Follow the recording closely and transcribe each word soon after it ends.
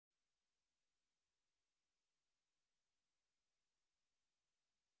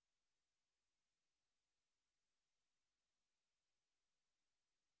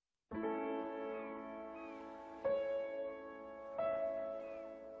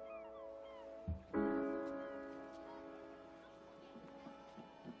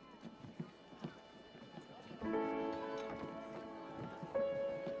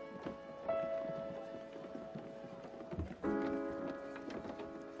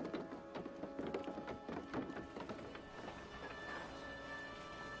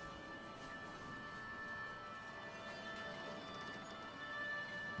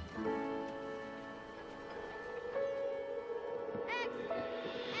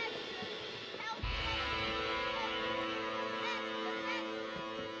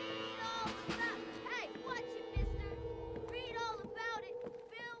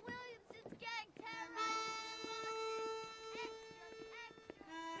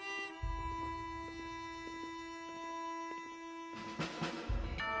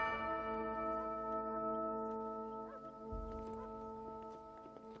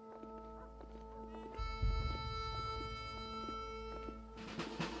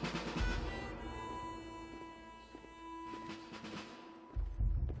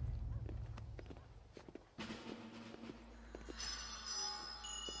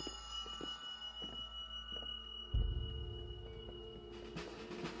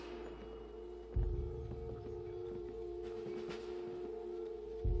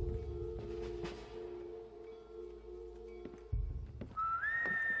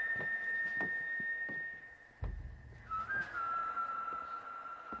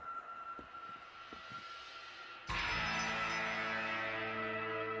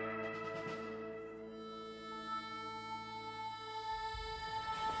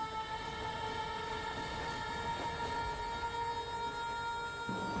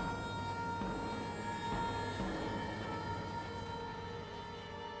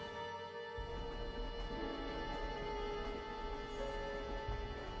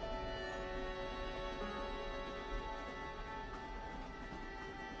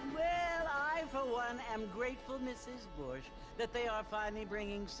for one, am grateful, Mrs. Bush, that they are finally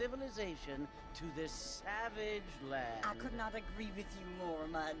bringing civilization to this savage land. I could not agree with you more,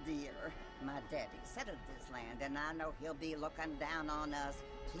 my dear. My daddy settled this land, and I know he'll be looking down on us,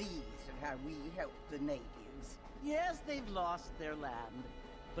 pleased at how we help the natives. Yes, they've lost their land,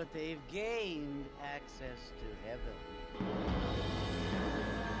 but they've gained access to heaven.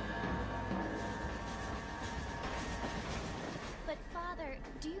 But Father,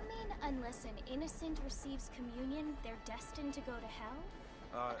 do you mean unless an innocent receives communion, they're destined to go to hell?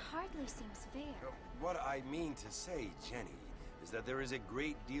 It hardly seems fair. What I mean to say, Jenny, is that there is a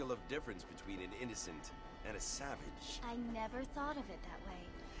great deal of difference between an innocent and a savage. I never thought of it that way.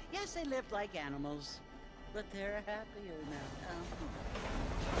 Yes, they lived like animals, but they're happier now.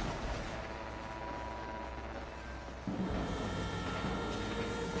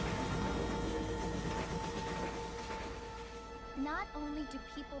 Not only do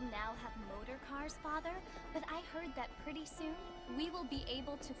people now have motor cars, Father, but I heard that pretty soon we will be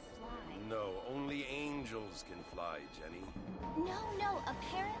able to fly. No, only angels can fly, Jenny. No,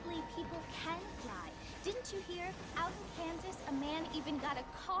 apparently people can fly. Didn't you hear? Out in Kansas, a man even got a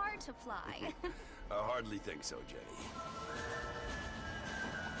car to fly. I hardly think so, Jenny.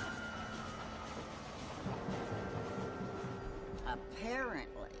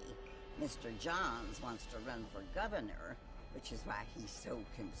 Apparently, Mr. Johns wants to run for governor, which is why he's so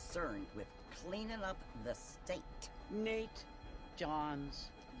concerned with cleaning up the state. Nate Johns.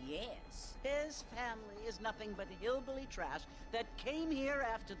 Yes. His family is nothing but hillbilly trash that came here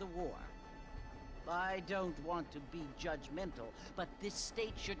after the war. I don't want to be judgmental, but this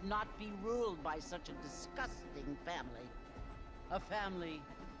state should not be ruled by such a disgusting family. A family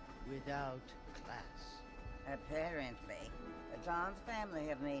without class. Apparently, the Johns family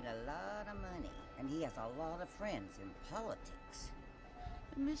have made a lot of money, and he has a lot of friends in politics.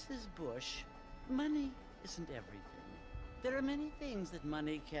 Mrs. Bush, money isn't everything. There are many things that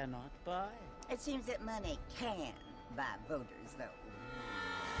money cannot buy. It seems that money can buy voters, though.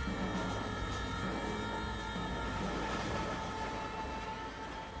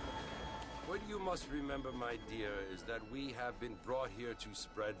 What you must remember, my dear, is that we have been brought here to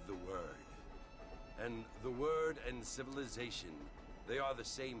spread the word. And the word and civilization, they are the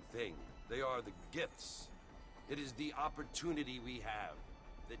same thing. They are the gifts. It is the opportunity we have,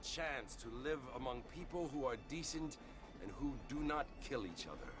 the chance to live among people who are decent and who do not kill each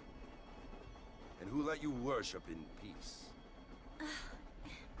other, and who let you worship in peace.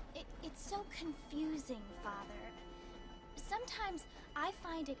 It's so confusing, Father. Sometimes I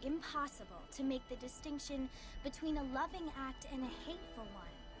find it impossible to make the distinction between a loving act and a hateful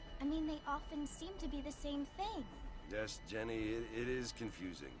one. I mean, they often seem to be the same thing. Yes, Jenny, it is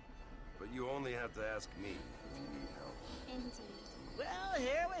confusing. But you only have to ask me if you need help. Indeed. Well,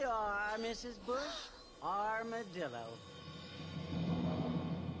 here we are, Mrs. Bush. Armadillo.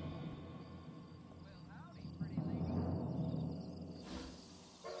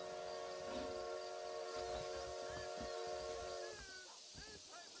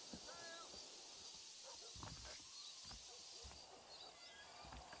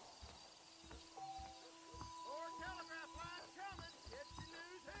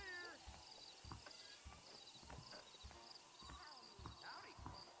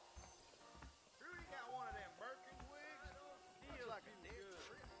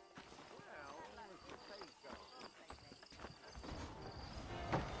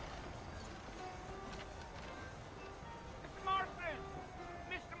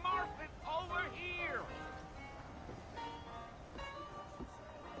 Mr. Marston, over here!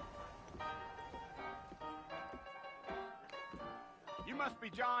 You must be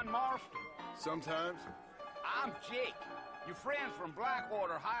John Marston. Sometimes. I'm Jake. Your friends from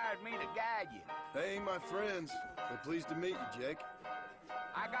Blackwater hired me to guide you. They ain't my friends. They're pleased to meet you, Jake.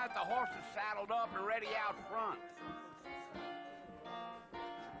 I got the horses saddled up and ready out front.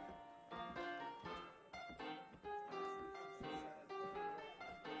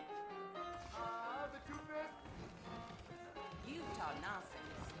 Utah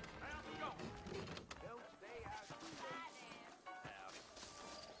nonsense. How's it going? Don't stay out too late.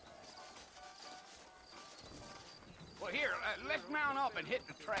 Well, here, let's mount up and hit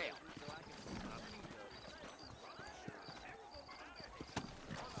the trail.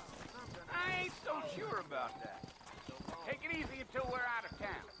 I ain't so sure about that. Take it easy until we're out of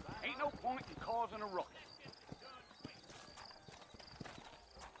town. Ain't no point in causing a ruckus.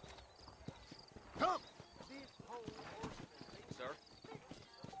 Come! Sir?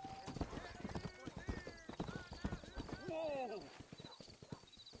 Whoa!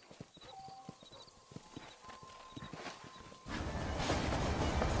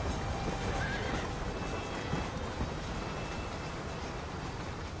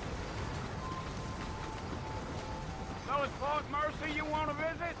 Fort Mercy you want to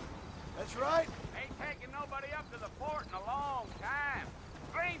visit? That's right. Ain't taking nobody up to the fort in a long time.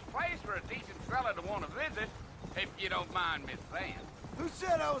 Strange place for a decent fella to want to visit, if you don't mind me saying. Who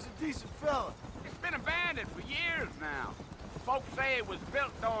said I was a decent fella? It's been abandoned for years now. Folks say it was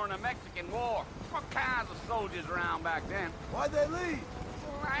built during the Mexican War. What kinds of soldiers around back then? Why'd they leave?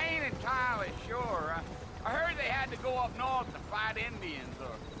 Well, I ain't entirely sure. I heard they had to go up north to fight Indians,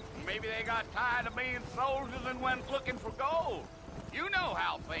 or maybe they got tired of being soldiers and went looking for gold. You know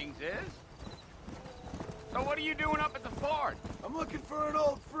how things is. So what are you doing up at the fort? I'm looking for an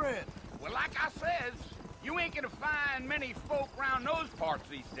old friend. Well, like I says, you ain't gonna find many folk round those parts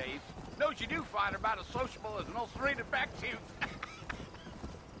these days. Those you do find are about as sociable as an ulcerated back tooth.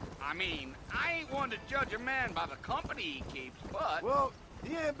 I mean, I ain't one to judge a man by the company he keeps, but... Well,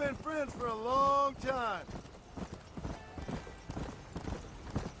 he ain't been friends for a long time.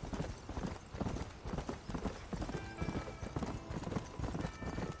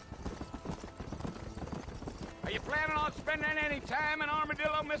 Are you planning on spending any time in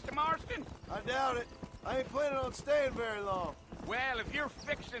Armadillo, Mr. Marston? I doubt it. I ain't planning on staying very long. Well, if you're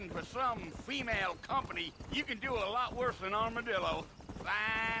fixing for some female company, you can do a lot worse than Armadillo.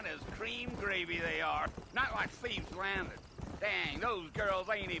 Fine as cream gravy they are. Not like Thieves Landing. Dang, those girls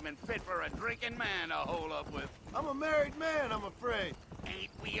ain't even fit for a drinking man to hole up with. I'm a married man, I'm afraid.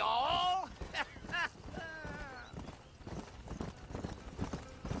 Ain't we all?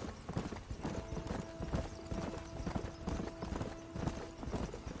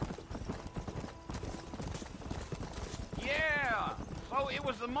 Yeah, so it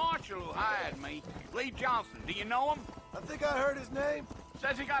was the marshal who hired me. Lee Johnson, do you know him? I think I heard his name.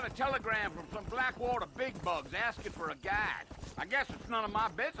 Says he got a telegram from some Blackwater big bugs asking for a guide. I guess it's none of my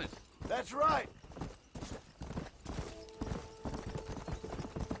business. That's right.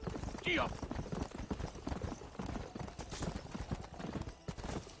 Gee up.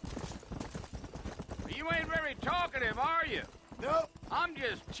 You ain't very talkative, are you? Nope. I'm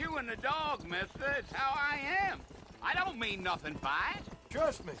just chewing the dog, mister. It's how I am. I don't mean nothing by it.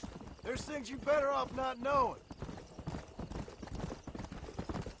 Trust me. There's things you better off not knowing.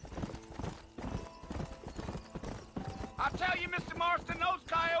 I'll tell you, Mr. Marston, those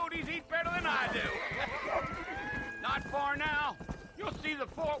coyotes eat better than I do. Not far now. You'll see the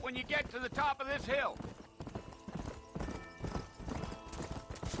fort when you get to the top of this hill.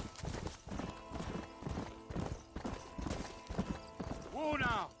 Whoa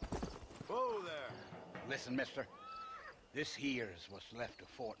now. Whoa there. Listen, mister. This here is what's left of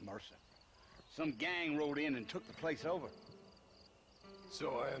Fort Mercer. Some gang rode in and took the place over.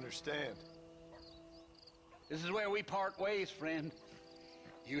 So I understand. This is where we part ways, friend.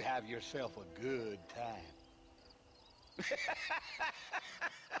 You have yourself a good time.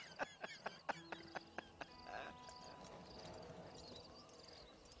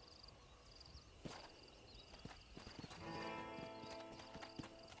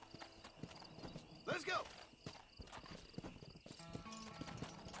 Let's go.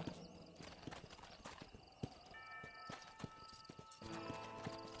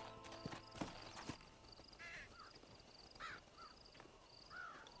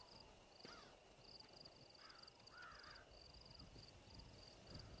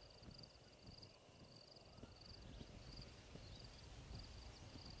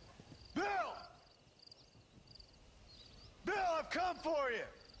 Bill! Bill, I've come for you!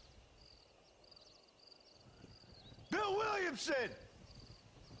 Bill Williamson!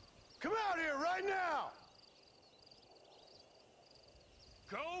 Come out here right now!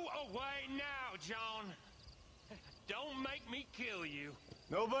 Go away now, John. Don't make me kill you.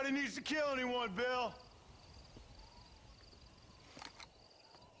 Nobody needs to kill anyone, Bill.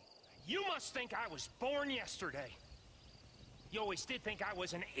 You must think I was born yesterday. You always did think I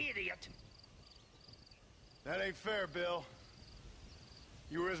was an idiot. That ain't fair, Bill.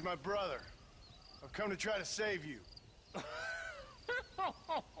 You were as my brother. I've come to try to save you.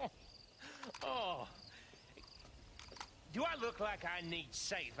 Oh. Do I look like I need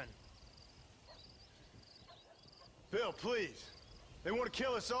saving? Bill, please. They want to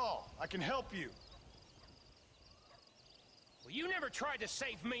kill us all. I can help you. Well, you never tried to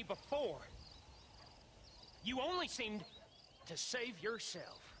save me before. You only seemed to save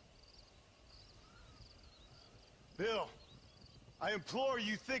yourself. Bill, I implore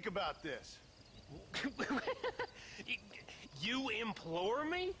you think about this. You implore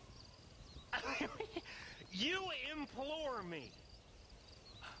me? You implore me.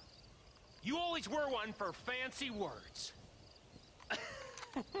 You always were one for fancy words.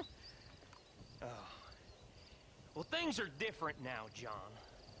 Oh. Well, things are different now, John.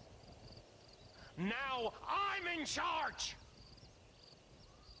 Now I'm in charge!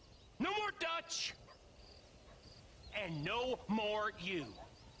 No more Dutch! And no more you.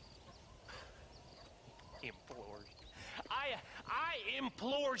 Implores. I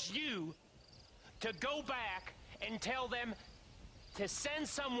implores you to go back and tell them to send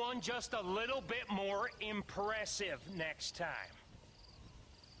someone just a little bit more impressive next time.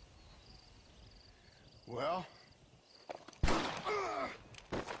 Well?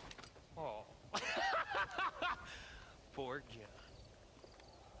 Oh. Poor John.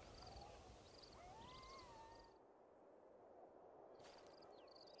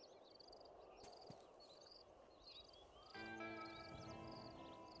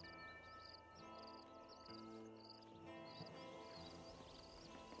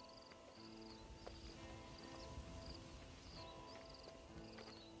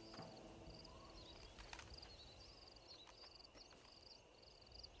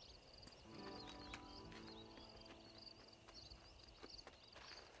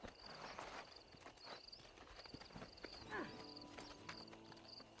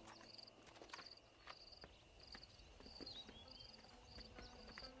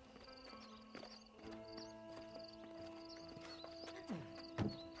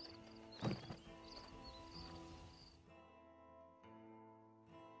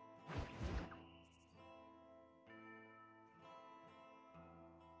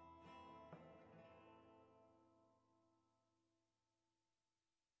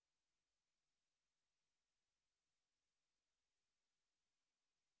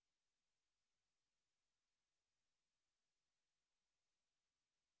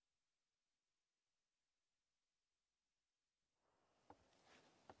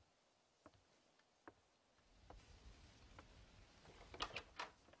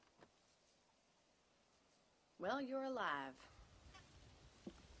 Well, you're alive.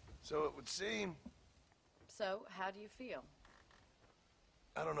 So it would seem. So, how do you feel?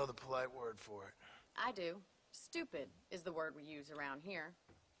 I don't know the polite word for it. I do. Stupid is the word we use around here.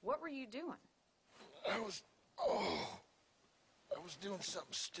 What were you doing? I was doing something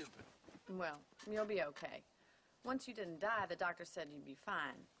stupid. Well, you'll be okay. Once you didn't die, the doctor said you'd be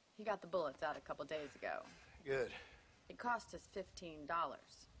fine. He got the bullets out a couple days ago. Good. It cost us $15.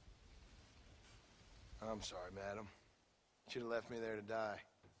 I'm sorry, madam. Should have left me there to die.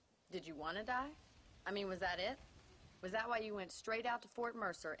 Did you want to die? I mean, was that it? Was that why you went straight out to Fort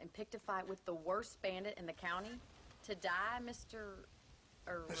Mercer and picked a fight with the worst bandit in the county? To die, Mr.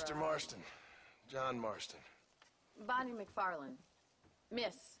 Mr. Marston. John Marston. Bonnie McFarland.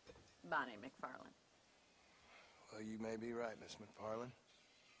 Miss Bonnie McFarland. Well, you may be right, Miss McFarland.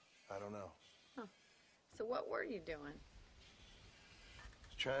 I don't know. Huh. So what were you doing?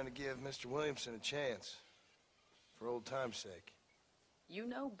 Trying to give Mr. Williamson a chance. For old time's sake. You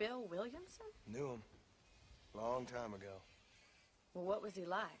know Bill Williamson? Knew him. Long time ago. Well, what was he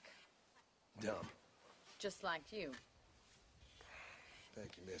like? Dumb. Just like you. Thank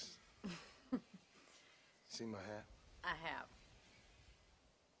you, miss. See my hat? I have.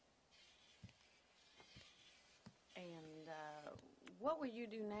 And, what will you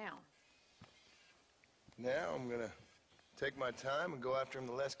do now? Now I'm gonna take my time and go after him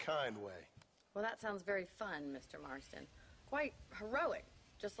the less kind way. Well, that sounds very fun, Mr. Marston. Quite heroic,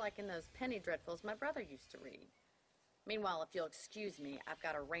 just like in those penny dreadfuls my brother used to read. Meanwhile, if you'll excuse me, I've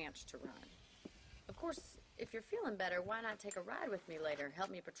got a ranch to run. Of course, if you're feeling better, why not take a ride with me later?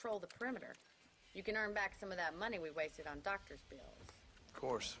 Help me patrol the perimeter. You can earn back some of that money we wasted on doctor's bills. Of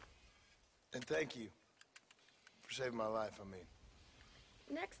course. And thank you for saving my life, I mean.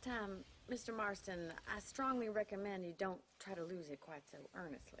 Next time, Mr. Marston, I strongly recommend you don't try to lose it quite so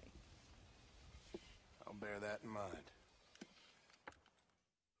earnestly. I'll bear that in mind.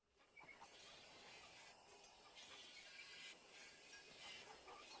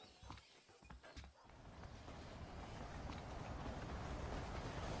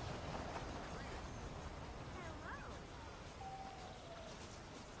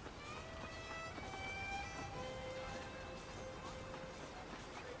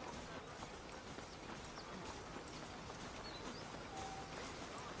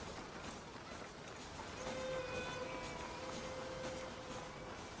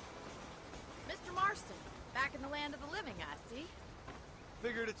 Mr. Marston, back in the land of the living, I see.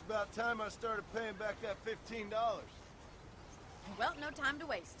 Figured it's about time I started paying back that $15. Well, no time to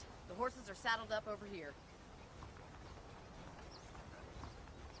waste. The horses are saddled up over here.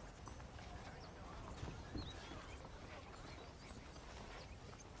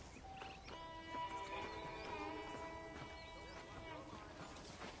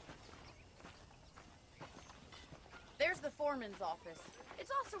 There's the 4 foreman's office.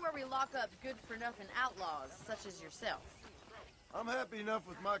 It's also where we lock up good-for-nothing outlaws, such as yourself. I'm happy enough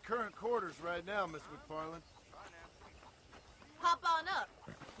with my current quarters right now, Miss McFarland. Hop on up.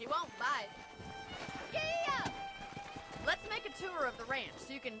 He won't bite. Yeah! Let's make a tour of the ranch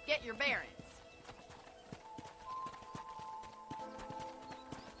so you can get your bearings.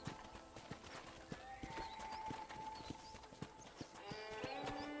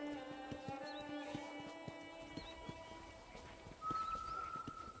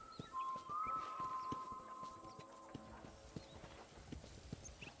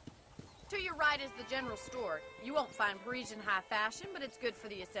 To your right is the general store. You won't find Parisian high fashion, but it's good for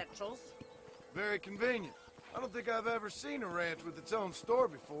the essentials. Very convenient. I don't think I've ever seen a ranch with its own store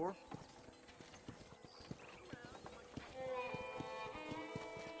before.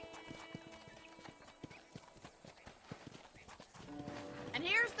 And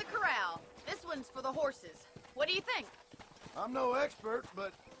here's the corral. This one's for the horses. What do you think? I'm no expert,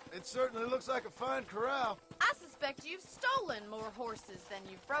 but it certainly looks like a fine corral. I suspect you've stolen more horses than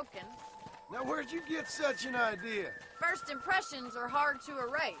you've broken. Now, where'd you get such an idea? First impressions are hard to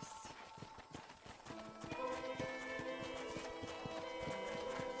erase.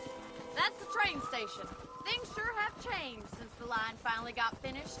 That's the train station. Things sure have changed since the line finally got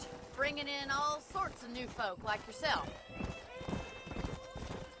finished, bringing in all sorts of new folk like yourself.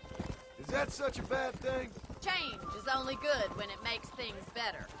 Is that such a bad thing? Change is only good when it makes things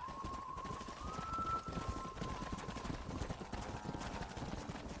better.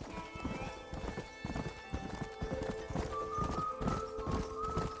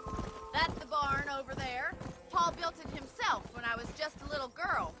 That's the barn over there. Paul built it himself when I was just a little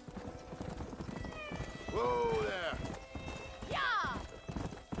girl. Whoa there. Yeah!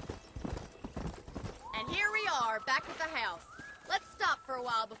 And here we are, back at the house. Let's stop for a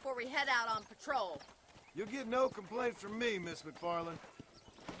while before we head out on patrol. You'll get no complaints from me, Miss McFarland.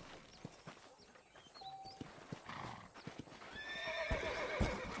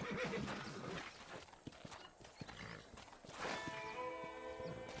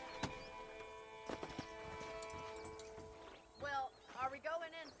 Well, are we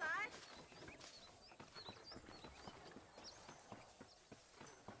going inside?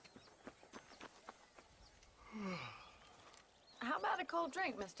 How about a cold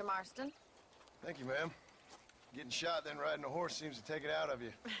drink, Mr. Marston? Thank you, ma'am. Getting shot, then riding a horse seems to take it out of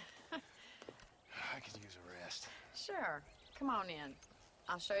you. I could use a rest. Sure. Come on in.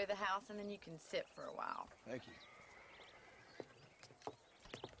 I'll show you the house, and then you can sit for a while. Thank you.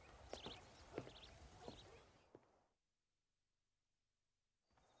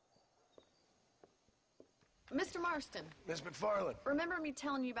 Mr. Marston, Miss McFarland. remember me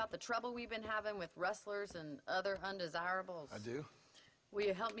telling you about the trouble we've been having with rustlers and other undesirables? I do? Will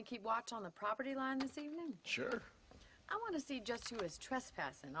you help me keep watch on the property line this evening? Sure. I want to see just who is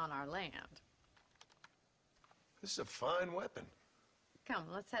trespassing on our land. This is a fine weapon. Come,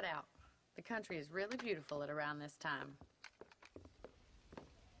 let's head out. The country is really beautiful at around this time.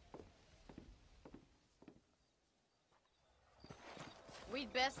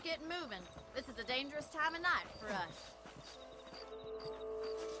 We'd best get moving. This is a dangerous time of night for us.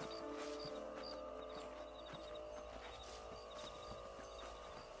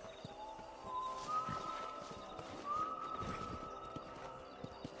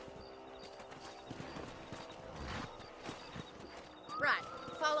 Right,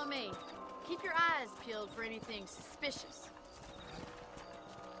 follow me. Keep your eyes peeled for anything suspicious.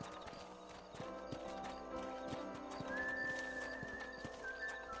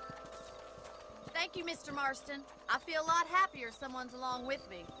 Thank you, Mr. Marston. I feel a lot happier someone's along with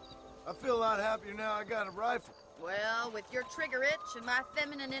me. I feel a lot happier now I got a rifle. Well, with your trigger itch and my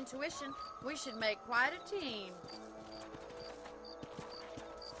feminine intuition, we should make quite a team.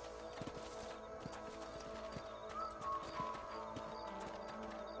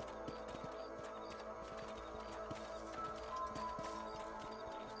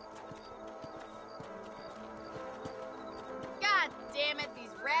 God damn it, these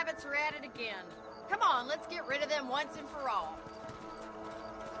rabbits are at it again. Come on, let's get rid of them once and for all.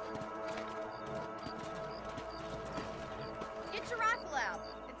 Get your rifle out.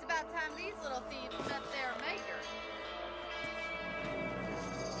 It's about time these little thieves met their maker.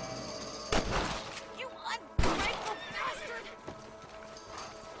 You ungrateful bastard!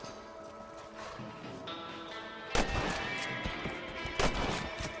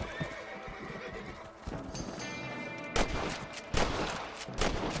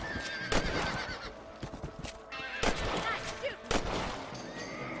 Nice shooting!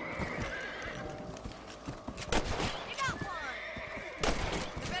 You got one!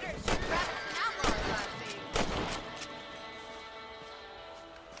 You're better at shooting rabbits than outlaws,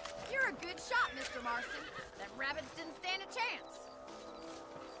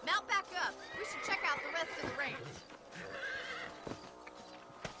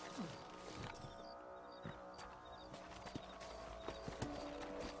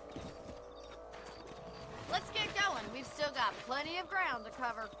 got plenty of ground to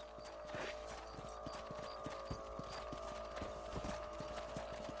cover.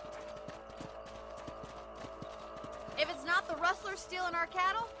 If it's not the rustlers stealing our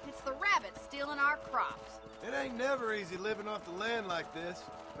cattle, it's the rabbits stealing our crops. It ain't never easy living off the land like this.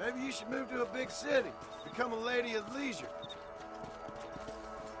 Maybe you should move to a big city, become a lady of leisure.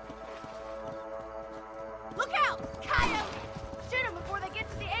 Look out! Coyotes! Shoot them before they get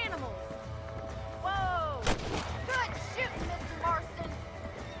to the animals. Whoa! Good shooting, Mr. Marston.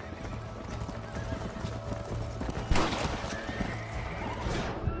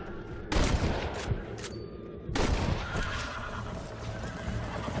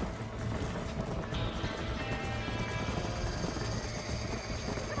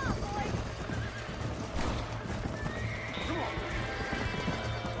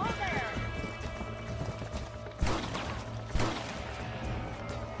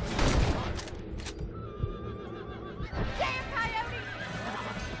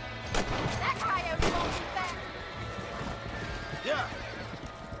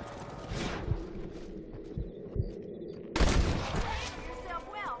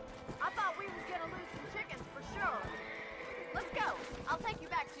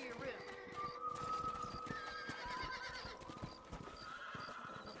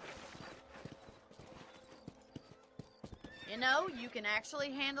 You know, you can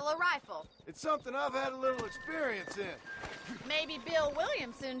actually handle a rifle. It's something I've had a little experience in. Maybe Bill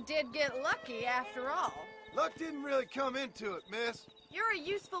Williamson did get lucky after all. Luck didn't really come into it, miss. You're a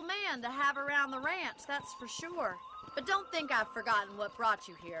useful man to have around the ranch, that's for sure. But don't think I've forgotten what brought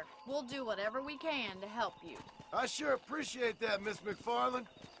you here. We'll do whatever we can to help you. I sure appreciate that, Miss McFarland.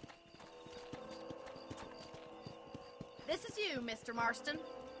 This is you, Mr. Marston.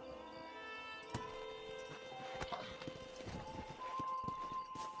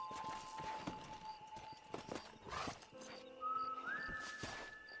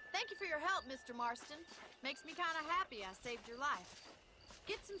 Thank you for your help, Mr. Marston. Makes me kind of happy I saved your life.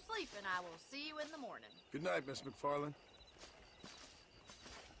 Get some sleep and I will see you in the morning. Good night, Miss McFarland.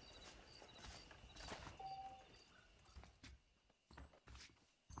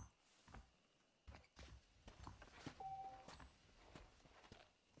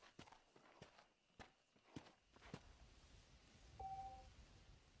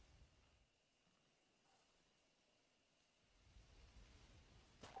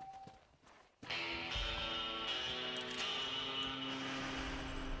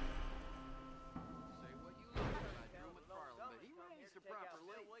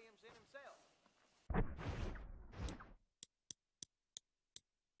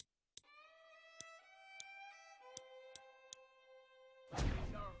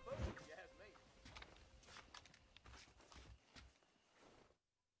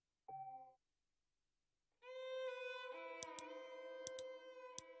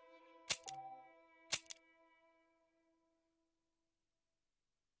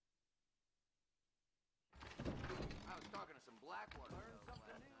 I was talking to some Blackwater. Learn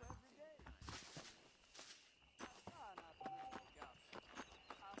something new every day.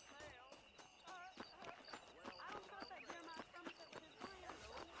 I don't trust that Jeremiah Somerset with his plans.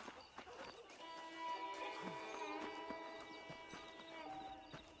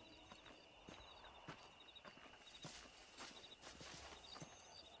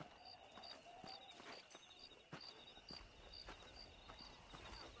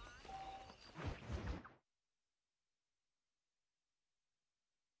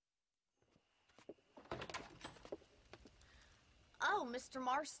 Oh, Mr.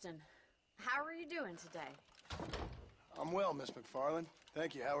 Marston. How are you doing today? I'm well, Miss McFarland.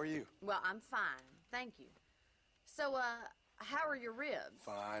 Thank you. How are you? Well, I'm fine. Thank you. So, how are your ribs?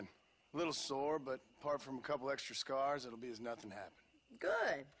 Fine. A little sore, but apart from a couple extra scars, it'll be as nothing happened.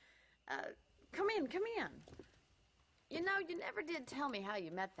 Good. Come in, come in. You know, you never did tell me how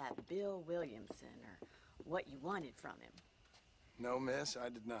you met that Bill Williamson or what you wanted from him. No, miss, I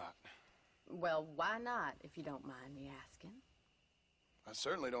did not. Well, why not, if you don't mind me asking? I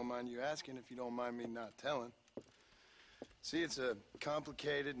certainly don't mind you asking if you don't mind me not telling. See, it's a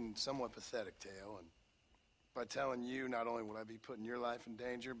complicated and somewhat pathetic tale, and by telling you, not only will I be putting your life in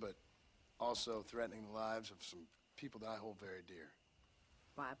danger, but also threatening the lives of some people that I hold very dear.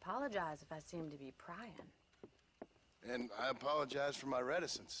 Well, I apologize if I seem to be prying. And I apologize for my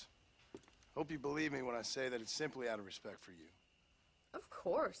reticence. Hope you believe me when I say that it's simply out of respect for you. Of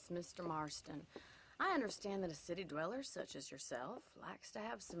course, Mr. Marston. I understand that a city dweller such as yourself likes to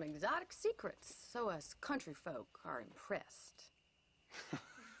have some exotic secrets, so us country folk are impressed.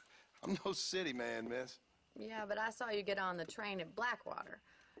 I'm no city man, miss. Yeah, but I saw you get on the train at Blackwater.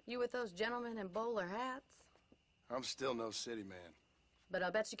 You with those gentlemen in bowler hats? I'm still no city man. But I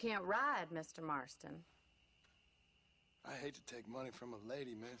bet you can't ride, Mr. Marston. I hate to take money from a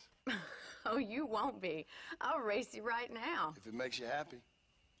lady, miss. Oh, you won't be. I'll race you right now. If it makes you happy.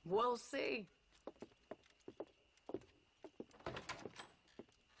 We'll see.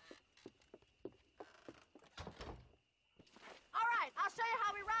 All right, I'll show you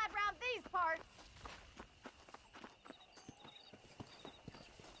how we ride around these parts.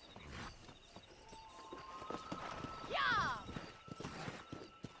 Yeah!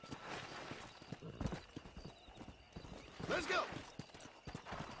 Let's go!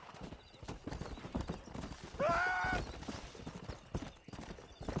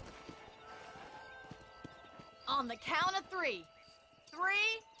 On the count of 3. 3,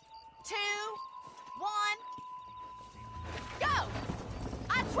 2, 1, go!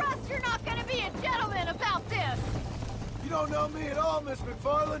 I trust you're not gonna be a gentleman about this! You don't know me at all, Miss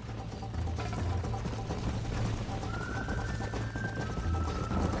McFarland.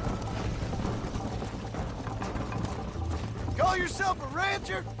 Call yourself a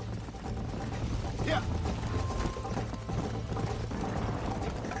rancher? Yeah.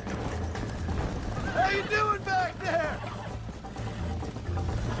 How you doing back there?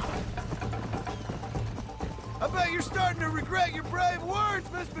 I bet you're starting to regret your brave words,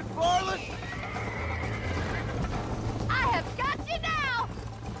 Miss McFarland. I have got you now!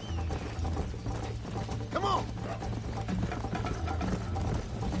 Come on.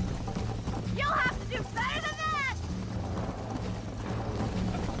 You'll have to do better than that!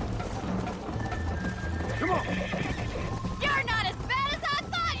 Come on. You're not as bad as I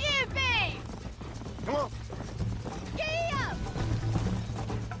thought you'd be! Come on. Giddy up!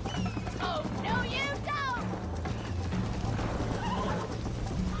 Oh, no you don't!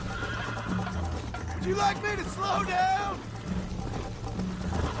 Would you like me to slow down?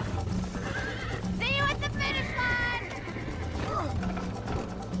 See you at the finish line!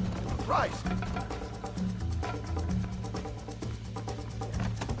 Christ.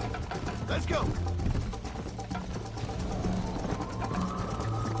 Let's go.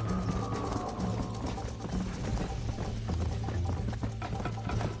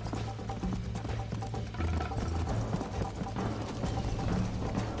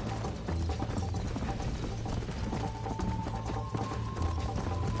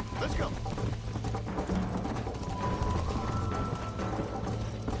 Let's go.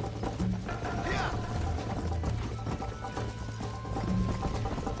 Yeah.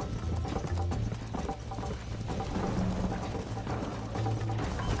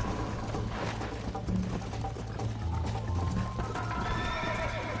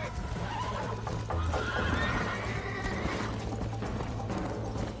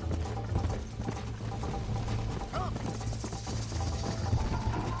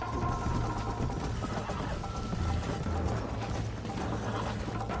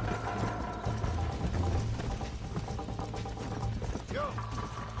 Go.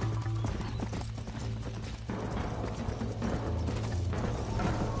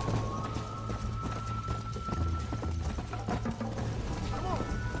 Come on.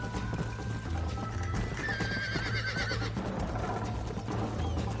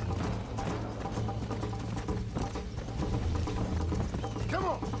 Come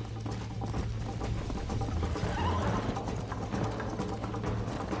on.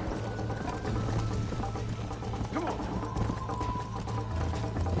 Come on.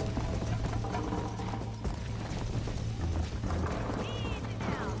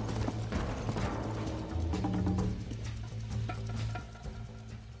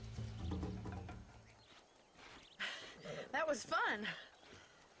 That was fun.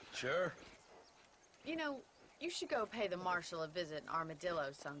 Sure. You know, you should go pay the marshal a visit in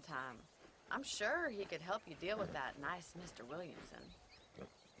Armadillo sometime. I'm sure he could help you deal with that nice Mr. Williamson.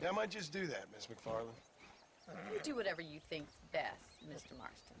 Yeah, I might just do that, Miss McFarland. You do whatever you think's best, Mr.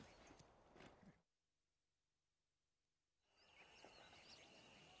 Marston.